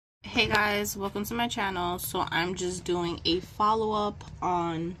Hey guys, welcome to my channel. So I'm just doing a follow-up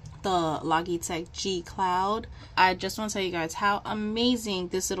on the Logitech G Cloud. I just want to tell you guys how amazing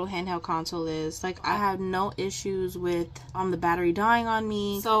this little handheld console is. Like, I have no issues with the battery dying on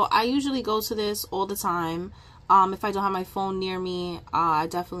me. So I usually go to this all the time. If I don't have my phone near me, I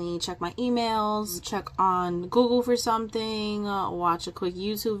definitely check my emails, check on Google for something, watch a quick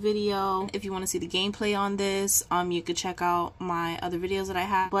YouTube video. If you want to see the gameplay on this, you could check out my other videos that I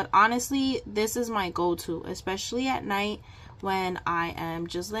have. But honestly, this is my go-to, especially at night when I am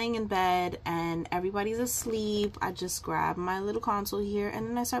just laying in bed and everybody's asleep. I just grab my little console here and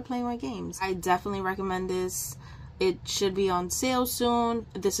then I start playing my games. I definitely recommend this. It should be on sale soon.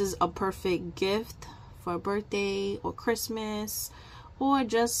 This is a perfect gift for a birthday or Christmas, or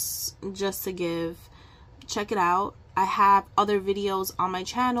just to give. Check it out. I have other videos on my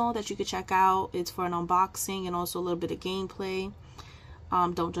channel that you could check out. It's for an unboxing and also a little bit of gameplay.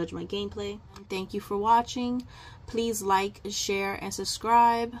 Don't judge my gameplay. Thank you for watching. Please like, share, and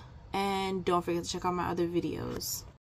subscribe, and don't forget to check out my other videos.